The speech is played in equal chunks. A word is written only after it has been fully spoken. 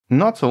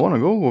Not so long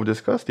ago, we've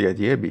discussed the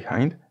idea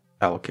behind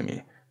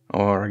alchemy,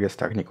 or I guess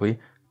technically,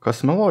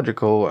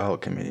 cosmological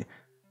alchemy.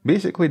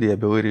 Basically, the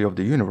ability of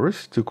the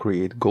universe to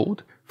create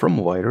gold from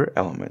lighter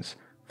elements,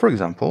 for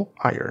example,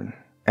 iron.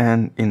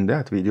 And in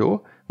that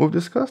video, we've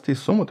discussed a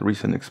somewhat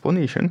recent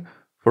explanation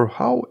for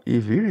how a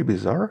very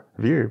bizarre,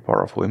 very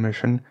powerful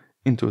emission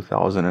in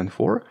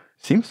 2004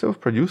 seems to have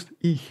produced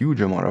a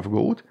huge amount of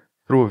gold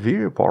through a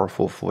very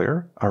powerful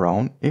flare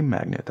around a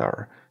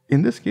magnetar.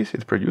 In this case,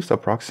 it produced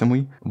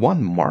approximately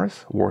 1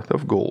 Mars worth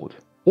of gold,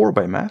 or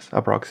by mass,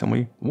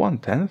 approximately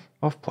 1/10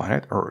 of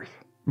planet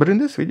Earth. But in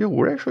this video,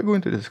 we're actually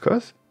going to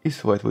discuss a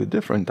slightly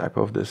different type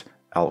of this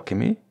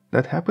alchemy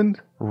that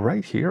happened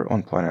right here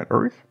on planet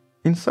Earth,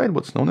 inside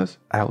what's known as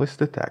Alice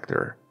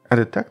detector, a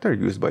detector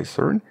used by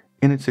CERN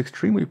in its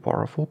extremely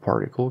powerful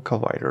particle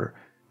collider.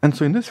 And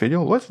so in this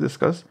video, let's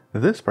discuss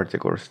this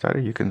particular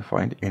study you can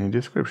find in the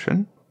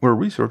description, where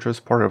researchers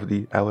part of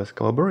the Alice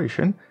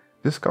collaboration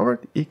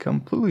discovered a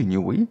completely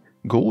new way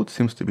gold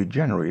seems to be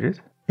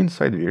generated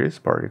inside various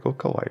particle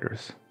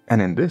colliders.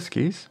 And in this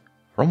case,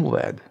 from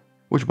lead,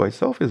 which by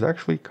itself is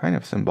actually kind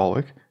of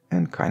symbolic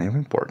and kind of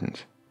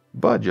important.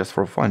 But just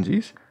for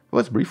funsies,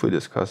 let's briefly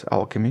discuss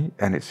alchemy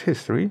and its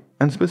history,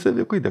 and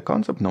specifically the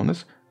concept known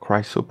as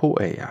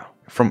chrysopoeia,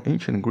 from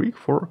ancient Greek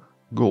for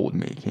gold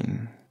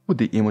making, with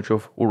the image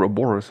of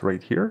Ouroboros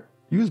right here,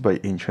 used by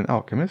ancient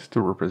alchemists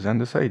to represent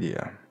this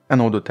idea.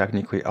 And although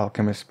technically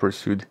alchemists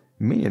pursued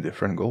many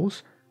different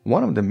goals,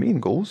 one of the main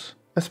goals,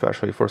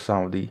 especially for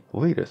some of the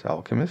latest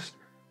alchemists,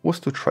 was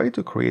to try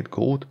to create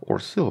gold or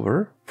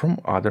silver from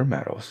other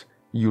metals,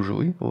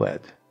 usually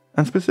lead.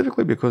 And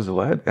specifically because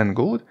lead and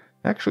gold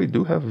actually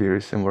do have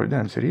very similar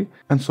density,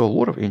 and so a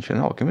lot of ancient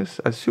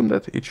alchemists assumed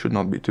that it should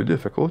not be too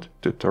difficult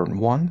to turn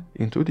one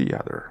into the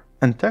other.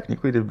 And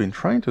technically they've been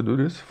trying to do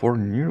this for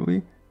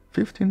nearly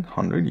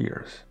 1500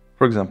 years.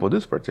 For example,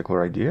 this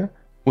particular idea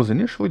was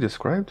initially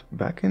described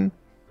back in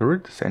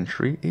 3rd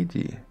century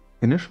AD,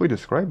 initially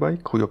described by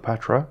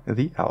Cleopatra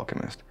the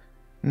alchemist,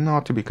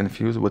 not to be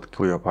confused with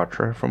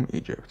Cleopatra from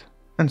Egypt.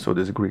 And so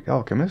this Greek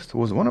alchemist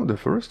was one of the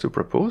first to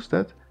propose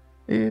that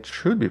it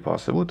should be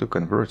possible to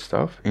convert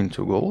stuff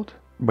into gold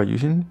by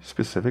using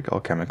specific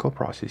alchemical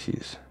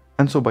processes.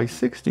 And so by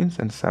 16th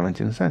and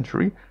 17th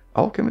century,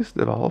 alchemists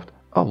developed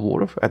a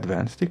lot of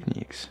advanced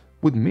techniques,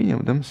 with many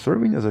of them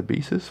serving as a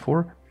basis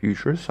for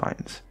future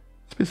science,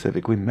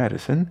 specifically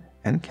medicine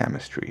and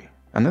chemistry.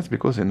 And that's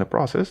because in the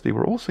process they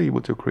were also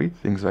able to create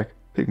things like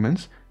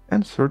pigments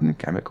and certain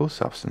chemical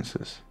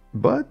substances.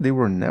 But they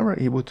were never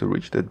able to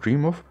reach the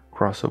dream of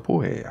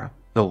chrysopoeia.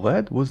 The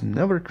lead was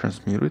never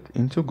transmuted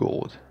into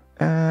gold.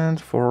 And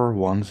for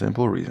one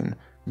simple reason.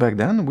 Back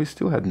then we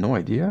still had no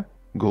idea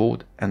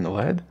gold and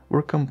lead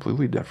were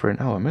completely different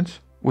elements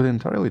with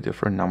entirely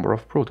different number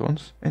of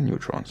protons and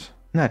neutrons.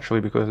 Naturally,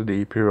 because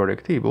the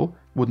periodic table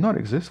would not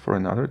exist for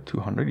another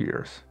 200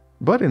 years.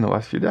 But in the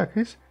last few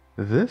decades,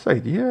 this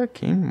idea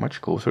came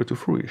much closer to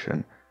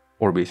fruition.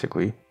 Or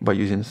basically, by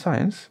using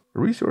science,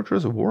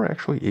 researchers were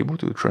actually able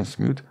to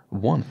transmute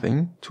one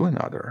thing to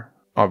another.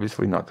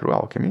 Obviously not through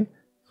alchemy,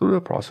 through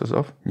the process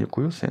of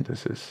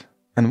nucleosynthesis.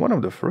 And one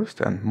of the first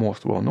and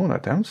most well-known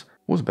attempts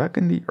was back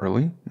in the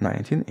early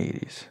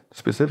 1980s,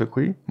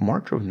 specifically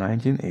March of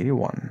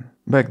 1981.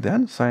 Back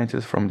then,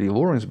 scientists from the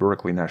Lawrence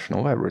Berkeley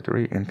National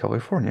Laboratory in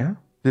California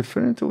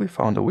definitively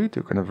found a way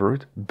to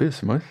convert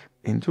bismuth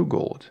into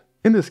gold.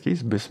 In this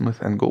case,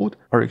 bismuth and gold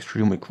are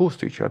extremely close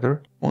to each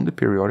other on the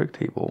periodic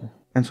table.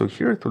 And so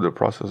here, through the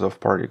process of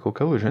particle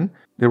collision,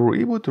 they were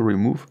able to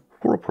remove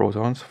 4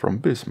 protons from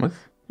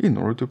bismuth in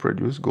order to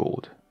produce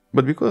gold.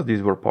 But because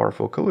these were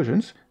powerful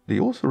collisions, they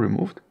also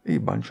removed a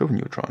bunch of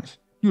neutrons,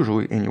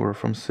 usually anywhere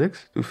from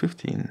 6 to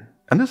 15.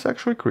 And this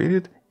actually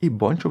created a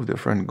bunch of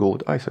different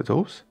gold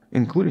isotopes,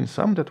 including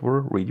some that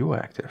were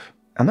radioactive.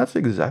 And that's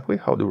exactly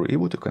how they were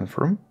able to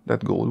confirm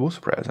that gold was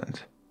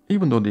present.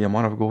 Even though the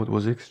amount of gold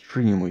was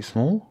extremely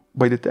small,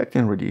 by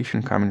detecting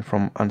radiation coming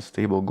from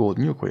unstable gold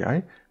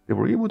nuclei, they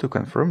were able to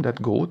confirm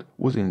that gold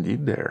was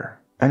indeed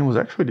there, and was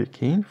actually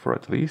decaying for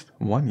at least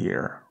 1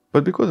 year.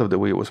 But because of the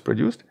way it was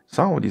produced,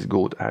 some of these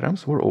gold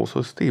atoms were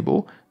also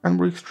stable and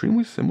were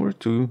extremely similar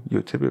to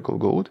your typical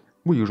gold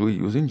we usually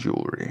use in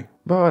jewelry.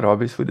 But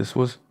obviously this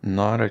was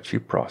not a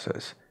cheap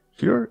process.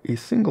 Here, a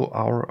single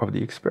hour of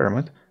the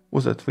experiment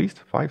was at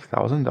least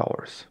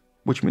 $5,000,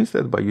 which means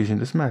that by using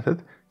this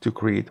method to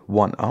create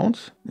 1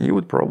 ounce, it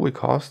would probably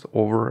cost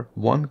over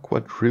 $1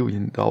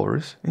 quadrillion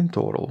in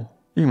total.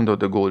 Even though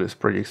the gold is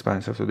pretty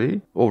expensive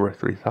today, over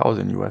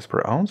 3,000 US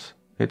per ounce,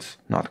 it's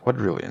not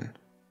quadrillion.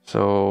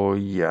 So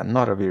yeah,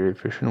 not a very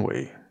efficient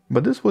way.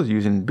 But this was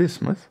using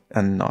bismuth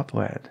and not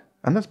lead.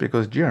 And that's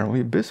because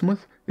generally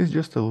bismuth is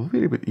just a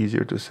little bit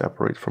easier to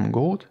separate from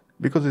gold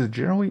because it's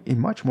generally a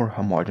much more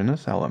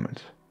homogeneous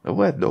element.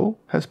 Lead though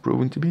has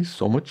proven to be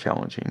somewhat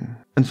challenging.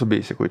 And so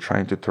basically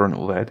trying to turn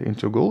lead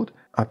into gold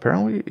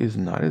apparently is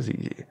not as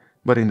easy.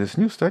 But in this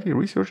new study,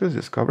 researchers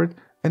discovered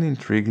an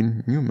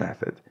intriguing new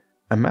method.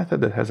 A method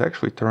that has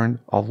actually turned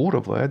a lot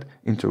of lead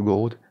into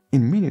gold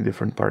in many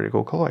different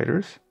particle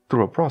colliders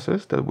through a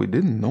process that we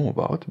didn't know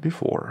about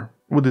before.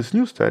 With this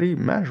new study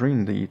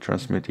measuring the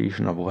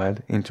transmutation of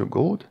lead into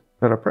gold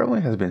that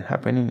apparently has been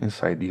happening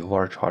inside the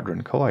Large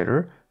Hadron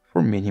Collider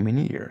for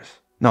many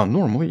years. Now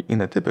normally in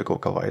a typical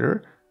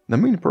collider, the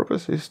main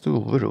purpose is to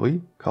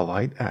literally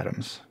collide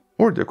atoms,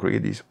 or to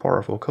create these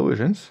powerful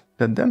collisions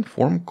that then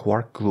form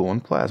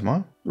quark-gluon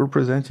plasma,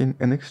 representing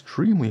an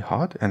extremely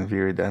hot and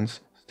very dense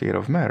state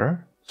of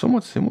matter,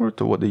 somewhat similar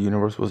to what the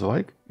universe was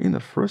like in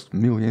the first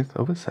millionth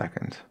of a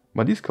second.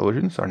 But these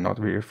collisions are not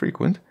very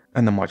frequent,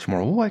 and a much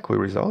more likely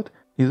result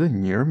is a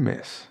near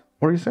miss,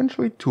 or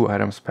essentially two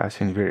atoms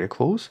passing very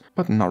close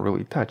but not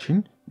really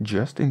touching,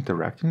 just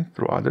interacting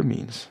through other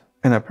means.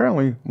 And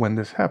apparently when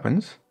this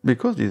happens,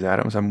 because these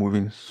atoms are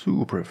moving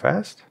super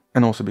fast,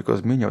 and also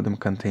because many of them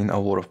contain a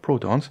lot of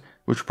protons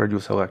which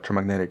produce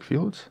electromagnetic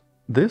fields,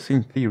 this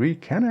in theory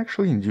can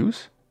actually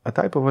induce a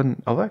type of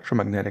an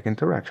electromagnetic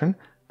interaction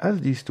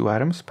as these two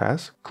atoms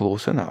pass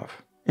close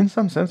enough. In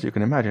some sense you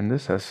can imagine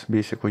this as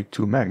basically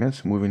two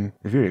magnets moving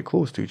very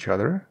close to each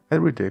other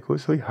at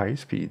ridiculously high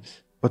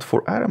speeds. But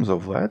for atoms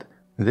of lead,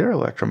 their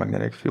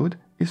electromagnetic field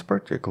is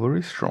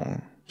particularly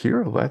strong.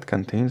 Here lead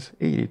contains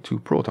 82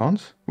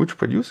 protons, which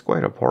produce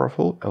quite a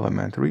powerful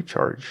elementary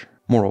charge.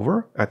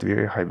 Moreover, at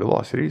very high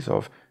velocities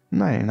of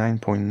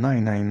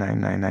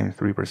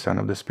 99.999993%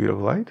 of the speed of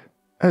light,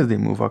 as they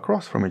move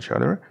across from each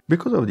other,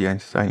 because of the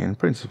Einsteinian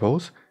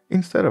principles,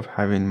 instead of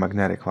having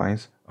magnetic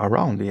lines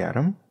around the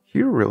atom,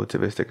 here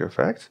relativistic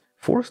effects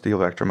force the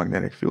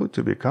electromagnetic field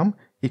to become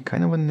a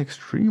kind of an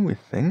extremely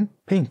thin,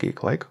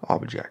 pancake-like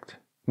object.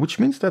 Which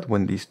means that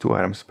when these two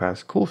atoms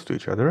pass close to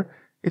each other,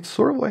 it's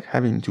sort of like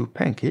having two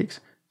pancakes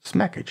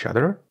smack each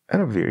other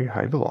at a very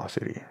high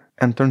velocity.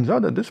 And turns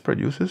out that this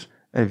produces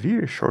a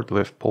very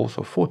short-lived pulse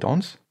of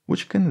photons,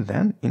 which can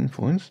then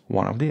influence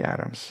one of the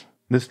atoms.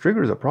 This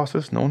triggers a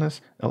process known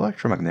as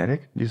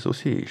electromagnetic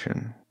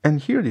dissociation.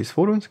 And here these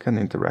photons can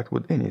interact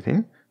with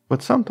anything,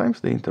 but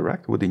sometimes they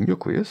interact with the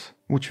nucleus,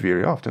 which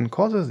very often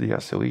causes the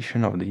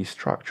oscillation of the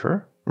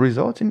structure,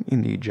 resulting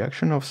in the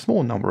ejection of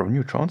small number of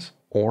neutrons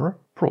or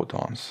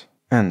protons.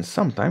 And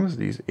sometimes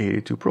these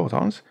 82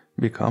 protons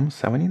become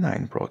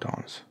 79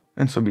 protons.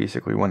 And so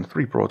basically when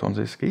 3 protons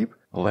escape,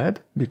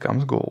 lead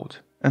becomes gold.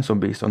 And so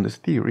based on this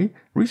theory,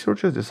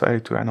 researchers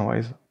decided to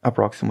analyze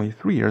approximately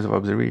 3 years of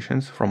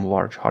observations from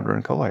Large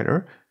Hadron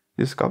Collider,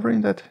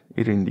 discovering that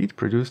it indeed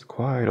produced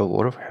quite a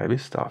lot of heavy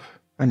stuff.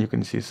 And you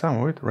can see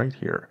some of it right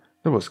here.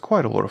 There was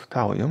quite a lot of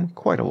thallium,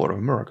 quite a lot of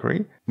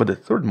mercury, but the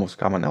third most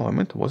common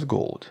element was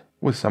gold,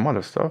 with some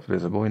other stuff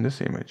visible in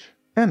this image.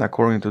 And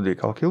according to the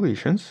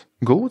calculations,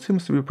 gold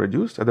seems to be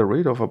produced at a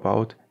rate of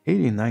about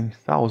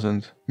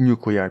 89,000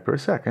 nuclei per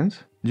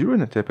second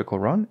during a typical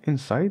run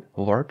inside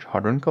Large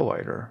Hadron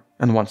Collider.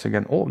 And once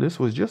again, all of this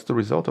was just the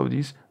result of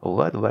these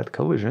lead-lead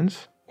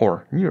collisions,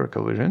 or near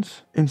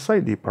collisions,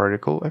 inside the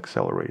particle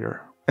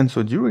accelerator. And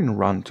so during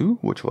run 2,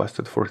 which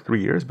lasted for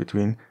 3 years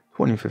between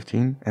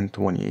 2015 and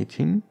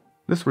 2018,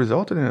 this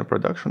resulted in a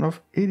production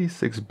of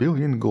 86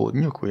 billion gold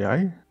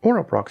nuclei, or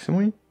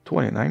approximately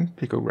 29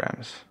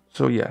 picograms.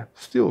 So yeah,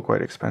 still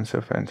quite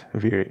expensive and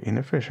very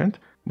inefficient,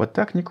 but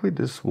technically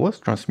this was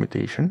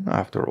transmutation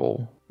after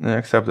all.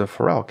 Except that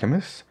for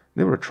alchemists,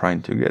 they were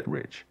trying to get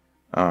rich.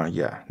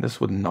 Yeah, this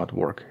would not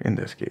work in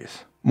this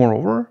case.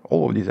 Moreover,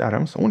 all of these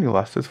atoms only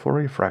lasted for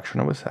a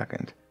fraction of a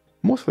second,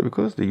 mostly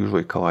because they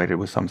usually collided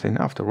with something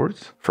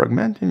afterwards,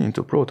 fragmenting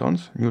into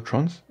protons,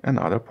 neutrons, and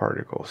other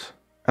particles.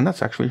 And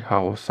that's actually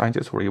how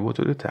scientists were able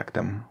to detect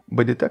them.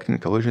 By detecting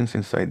collisions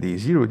inside the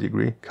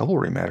 0-degree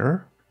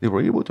calorimeter, they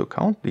were able to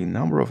count the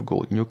number of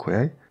gold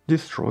nuclei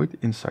destroyed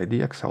inside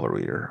the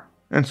accelerator.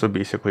 And so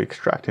basically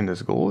extracting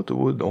this gold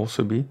would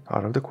also be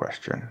out of the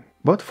question.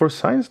 But for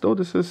science though,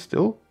 this is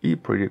still a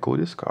pretty cool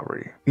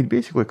discovery. It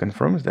basically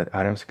confirms that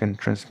atoms can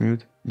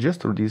transmute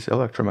just through these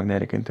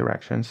electromagnetic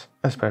interactions,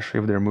 especially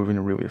if they're moving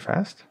really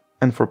fast.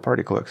 And for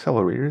particle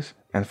accelerators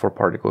and for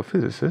particle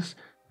physicists,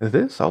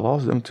 this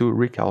allows them to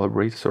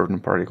recalibrate certain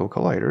particle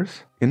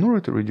colliders in order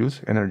to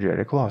reduce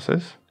energetic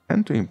losses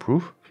and to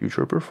improve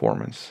future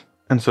performance.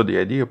 And so the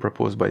idea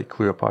proposed by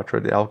Cleopatra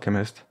the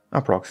alchemist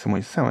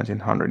approximately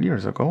 1700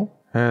 years ago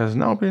has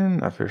now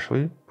been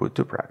officially put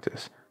to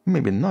practice.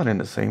 Maybe not in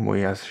the same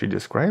way as she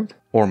described,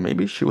 or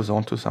maybe she was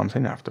onto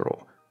something after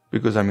all.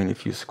 Because I mean,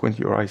 if you squint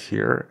your eyes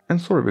here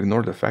and sort of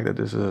ignore the fact that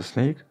this is a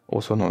snake,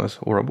 also known as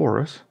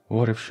Ouroboros,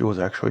 what if she was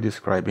actually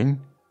describing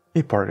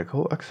a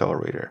particle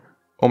accelerator?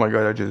 Oh my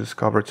god, I just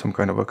discovered some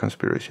kind of a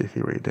conspiracy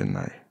theory, didn't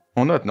I?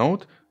 On that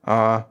note,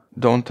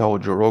 don't tell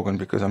Joe Rogan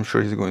because I'm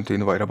sure he's going to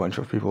invite a bunch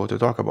of people to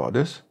talk about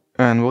this.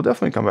 And we'll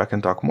definitely come back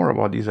and talk more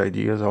about these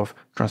ideas of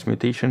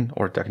transmutation,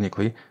 or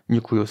technically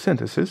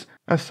nucleosynthesis,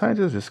 as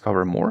scientists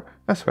discover more,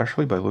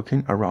 especially by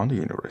looking around the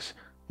universe.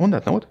 On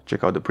that note,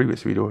 check out the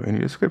previous video in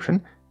the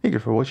description. Thank you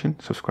for watching,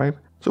 subscribe,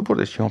 support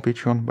this channel on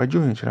Patreon by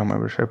joining the channel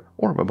membership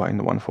or by buying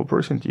the Wonderful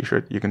Person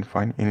t-shirt you can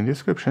find in the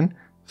description.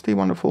 Stay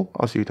wonderful,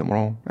 I'll see you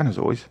tomorrow, and as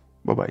always,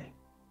 bye bye.